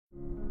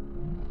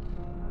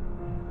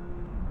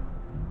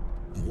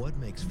What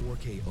makes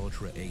 4K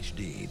Ultra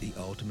HD the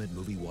ultimate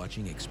movie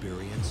watching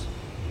experience?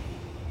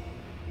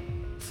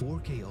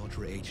 4K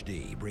Ultra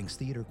HD brings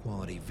theater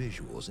quality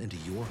visuals into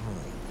your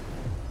home,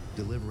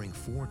 delivering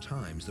 4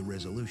 times the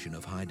resolution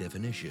of high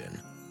definition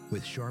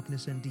with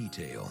sharpness and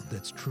detail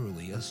that's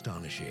truly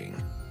astonishing.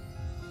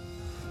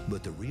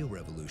 But the real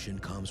revolution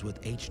comes with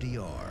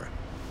HDR,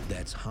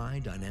 that's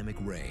high dynamic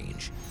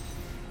range.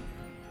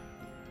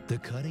 The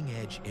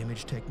cutting-edge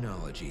image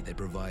technology that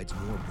provides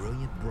more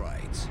brilliant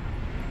brights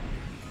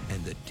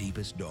and the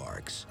deepest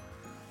darks,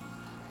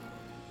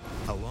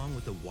 along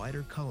with the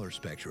wider color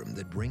spectrum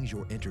that brings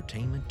your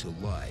entertainment to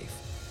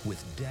life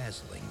with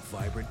dazzling,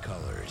 vibrant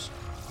colors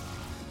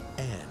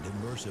and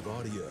immersive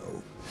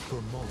audio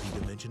for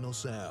multi-dimensional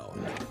sound.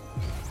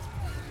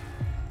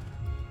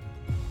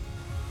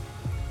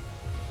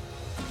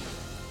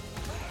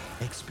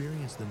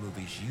 Experience the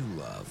movies you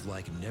love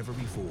like never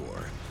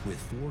before with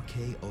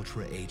 4K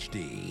Ultra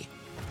HD.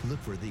 Look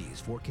for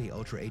these 4K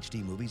Ultra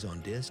HD movies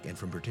on disc and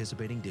from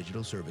participating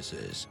digital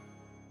services.